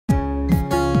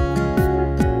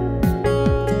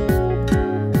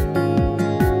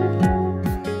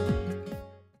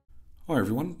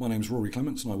everyone, my name is Rory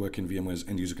Clements and I work in VMware's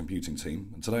end user computing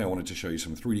team, and today I wanted to show you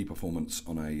some 3D performance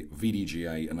on a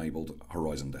vDGA enabled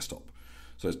Horizon desktop.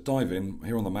 So let's dive in.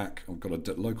 Here on the Mac I've got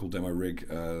a local demo rig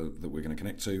that we're going to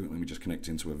connect to. Let me just connect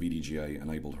into a vDGA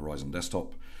enabled Horizon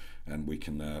desktop and we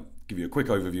can give you a quick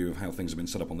overview of how things have been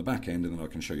set up on the back end, and then I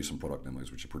can show you some product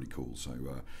demos which are pretty cool.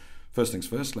 So first things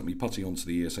first, let me putty onto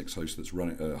the ESX host that's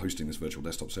hosting this virtual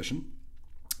desktop session.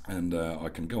 And I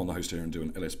can go on the host here and do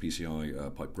an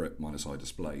LSPCI pipe grep -I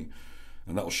display,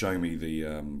 and that will show me the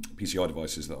PCI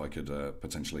devices that I could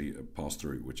potentially pass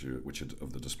through, which are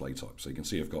of the display type. So you can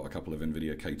see I've got a couple of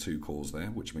Nvidia K2 cores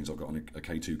there, which means I've got a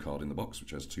K2 card in the box,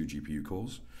 which has 2 GPU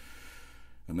cores.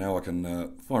 And now I can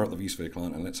fire up the vSphere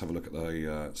client and let's have a look at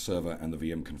the server and the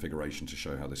VM configuration to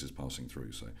show how this is passing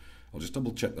through. So I'll just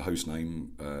double check the host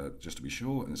name just to be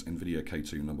sure, and it's Nvidia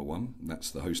K2 number 1. That's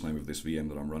the host name of this VM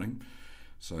that I'm running.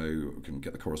 So we can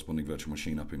get the corresponding virtual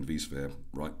machine up in vSphere,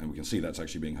 right, and we can see that's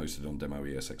actually being hosted on demo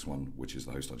ESX1, which is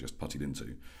the host I just puttied into.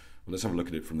 Well, let's have a look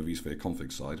at it from the vSphere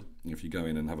config side. If you go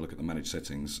in and have a look at the manage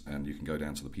settings, and you can go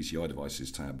down to the PCI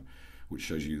devices tab, which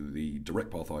shows you the direct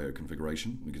path IO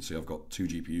configuration. You can see I've got 2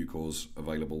 GPU cores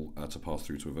available to pass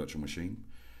through to a virtual machine.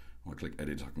 When I click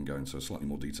edit, I can go into a slightly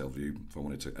more detailed view. If I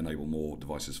wanted to enable more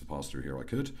devices for pass through here, I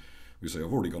could. We say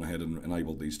I've already gone ahead and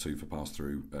enabled these 2 for pass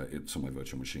through to my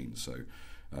virtual machine. So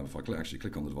if I actually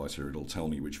click on the device here, it'll tell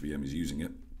me which VM is using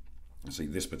it. I see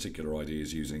this particular ID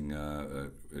is using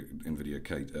Nvidia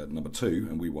K number 2,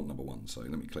 and we want number 1. So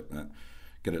let me click that,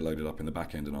 get it loaded up in the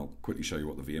back end, and I'll quickly show you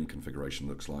what the VM configuration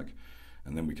looks like.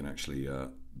 And then we can actually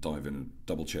dive in and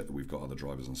double check that we've got other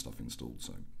drivers and stuff installed.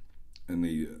 So on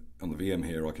the VM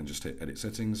here, I can just hit edit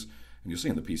settings, and you'll see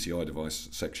in the PCI device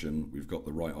section, we've got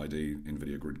the right ID,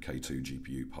 Nvidia Grid K2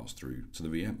 GPU passed through to the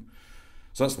VM.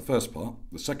 So that's the first part.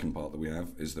 The second part that we have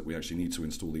is that we actually need to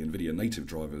install the Nvidia native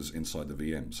drivers inside the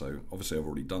VM. So obviously I've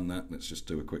already done that. Let's just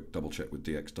do a quick double check with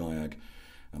DXDiag,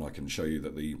 and I can show you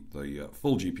that the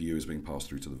full GPU is being passed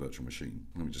through to the virtual machine.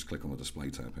 Let me just click on the display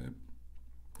tab here,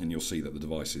 and you'll see that the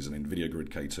device is an Nvidia Grid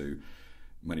K2.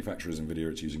 Manufacturer is Nvidia,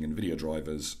 it's using Nvidia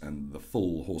drivers, and the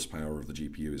full horsepower of the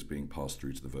GPU is being passed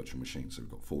through to the virtual machine. So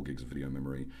we've got 4 gigs of video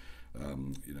memory.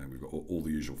 We've got all the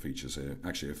usual features here.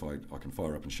 Actually, if I can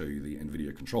fire up and show you the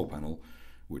Nvidia control panel,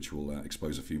 which will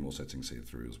expose a few more settings here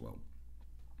through as well.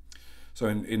 So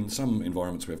in some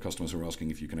environments, we have customers who are asking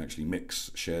if you can actually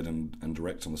mix shared and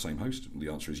direct on the same host. The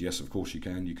answer is yes, of course you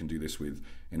can. You can do this with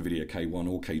Nvidia K1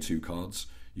 or K2 cards.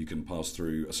 You can pass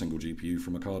through a single GPU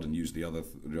from a card and use the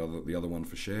other one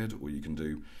for shared, or you can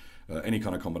do any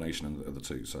kind of combination of the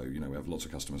two. So we have lots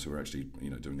of customers who are actually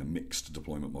doing a mixed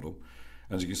deployment model.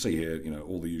 As you can see here,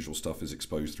 all the usual stuff is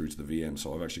exposed through to the VM,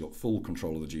 so I've actually got full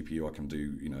control of the GPU. I can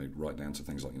do, right down to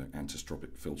things like,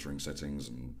 anisotropic filtering settings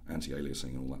and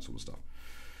anti-aliasing and all that sort of stuff.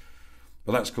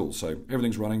 But that's cool. So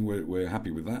everything's running. We're happy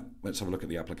with that. Let's have a look at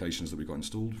the applications that we've got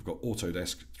installed. We've got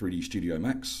Autodesk 3D Studio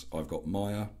Max. I've got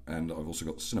Maya, and I've also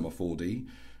got Cinema 4D,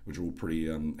 which are all pretty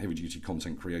heavy-duty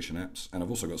content creation apps. And I've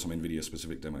also got some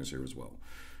NVIDIA-specific demos here as well.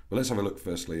 But let's have a look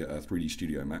firstly at 3D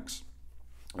Studio Max.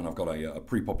 And I've got a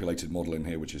pre-populated model in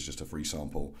here, which is just a free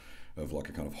sample of like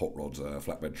a kind of hot rod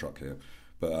flatbed truck here.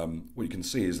 But what you can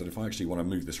see is that if I actually want to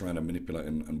move this around and manipulate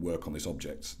and work on this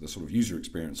object, the sort of user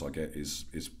experience I get is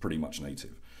pretty much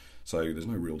native. So there's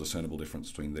no real discernible difference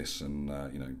between this and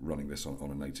running this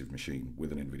on a native machine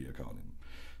with an NVIDIA card in.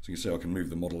 So you can see I can move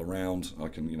the model around. I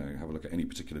can have a look at any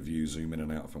particular view, zoom in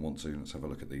and out if I want to. Let's have a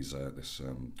look at these this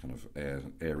kind of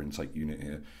air intake unit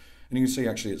here. And you can see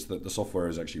actually it's that the software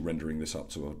is actually rendering this up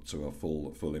to a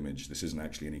full image. This isn't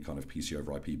actually any kind of PC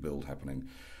over IP build happening.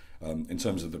 In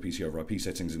terms of the PC over IP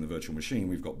settings in the virtual machine,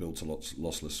 we've got build to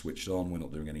lossless switched on. We're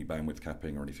not doing any bandwidth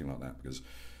capping or anything like that, because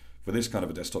for this kind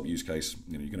of a desktop use case,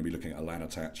 you're going to be looking at a LAN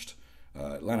attached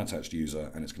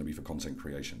user, and it's going to be for content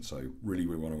creation. So really,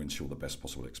 we want to ensure the best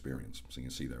possible experience. So you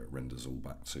can see there it renders all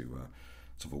back to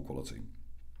full quality,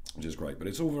 which is great. But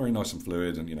it's all very nice and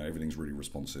fluid, and everything's really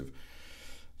responsive.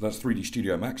 That's 3D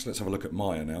Studio Max. Let's have a look at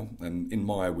Maya now. And in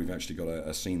Maya, we've actually got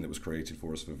a scene that was created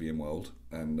for us for VMworld.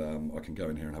 And I can go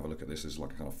in here and have a look at this. It's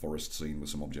like a kind of forest scene with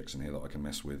some objects in here that I can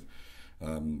mess with.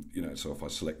 So if I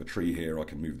select the tree here, I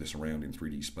can move this around in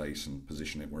 3D space and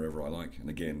position it wherever I like. And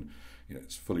again,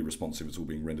 it's fully responsive. It's all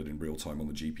being rendered in real time on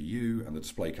the GPU, and the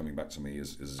display coming back to me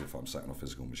is as if I'm sat on a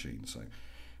physical machine. So,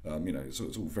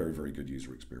 it's all very, very good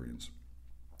user experience.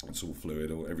 It's all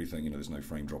fluid or everything. There's no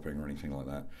frame dropping or anything like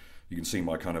that. You can see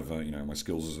my kind of, my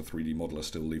skills as a 3D modeler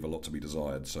still leave a lot to be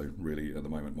desired. So really, at the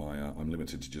moment, I'm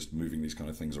limited to just moving these kind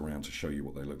of things around to show you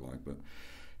what they look like. But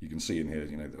you can see in here,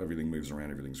 everything moves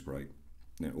around, everything's great.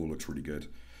 It all looks really good.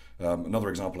 Another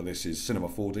example of this is Cinema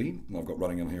 4D, I've got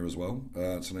running on here as well.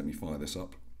 So let me fire this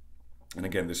up. And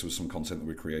again, this was some content that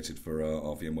we created for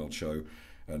our VMworld show,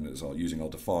 and it's using our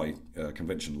Defy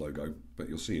convention logo. But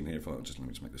you'll see in here, if I just let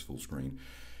me just make this full screen,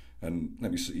 and let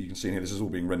me see, you can see in here, this is all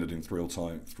being rendered in real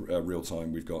time.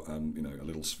 We've got a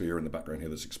little sphere in the background here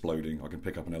that's exploding. I can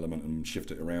pick up an element and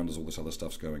shift it around as all this other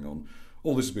stuff's going on.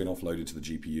 All this is being offloaded to the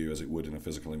GPU as it would in a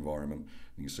physical environment.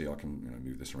 You can see I can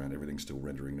move this around. Everything's still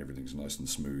rendering. Everything's nice and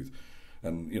smooth,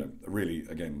 and really,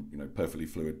 again, perfectly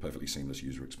fluid, perfectly seamless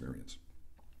user experience.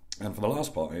 And for the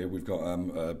last part here, we've got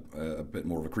a bit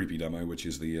more of a creepy demo, which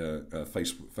is the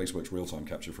FaceWorks real-time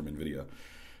capture from NVIDIA.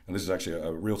 And this is actually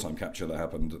a real-time capture that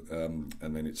happened,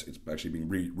 and then it's actually being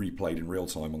replayed in real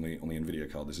time on the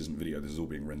NVIDIA card. This isn't video; this is all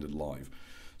being rendered live.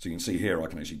 So you can see here, I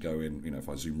can actually go in. If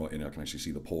I zoom right in, I can actually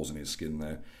see the pores in his skin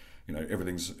there.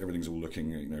 Everything's all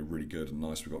looking really good and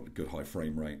nice. We've got a good high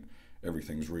frame rate.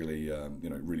 Everything's really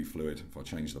really fluid. If I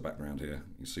change the background here,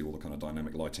 you see all the kind of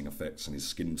dynamic lighting effects and his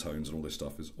skin tones and all this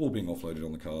stuff is all being offloaded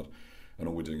on the card. And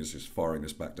all we're doing is just firing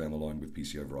this back down the line with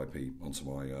PC over IP onto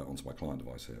my client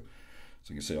device here.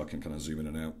 So you can see I can kind of zoom in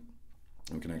and out,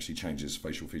 and we can actually change his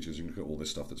facial features. You can look at all this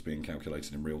stuff that's being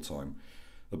calculated in real time.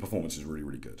 The performance is really,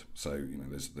 really good. So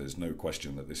there's no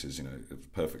question that this is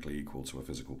perfectly equal to a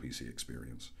physical PC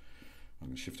experience. I'm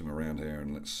going to shift him around here,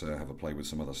 and let's have a play with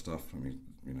some other stuff. Let me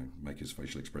make his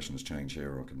facial expressions change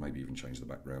here, or I can maybe even change the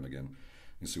background again.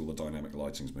 You can see all the dynamic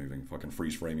lighting's moving. If I can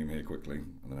freeze frame him here quickly,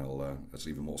 and then that's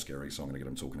even more scary. So I'm going to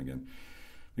get him talking again.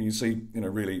 You can see,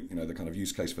 really, the kind of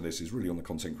use case for this is really on the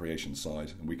content creation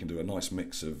side, and we can do a nice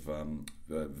mix of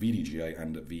vDGA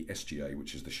and vSGA,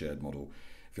 which is the shared model.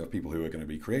 If you have people who are going to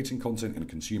be creating content and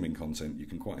consuming content, you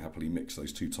can quite happily mix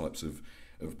those two types of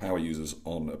power users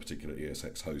on a particular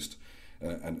ESX host,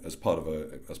 and as part of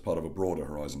a broader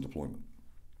Horizon deployment.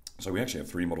 So we actually have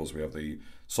three models. We have the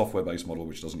software-based model,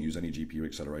 which doesn't use any GPU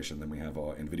acceleration. Then we have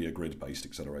our NVIDIA grid-based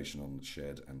acceleration on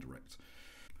shared and direct.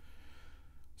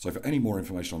 So for any more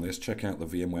information on this, check out the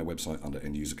VMware website under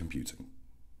End User Computing.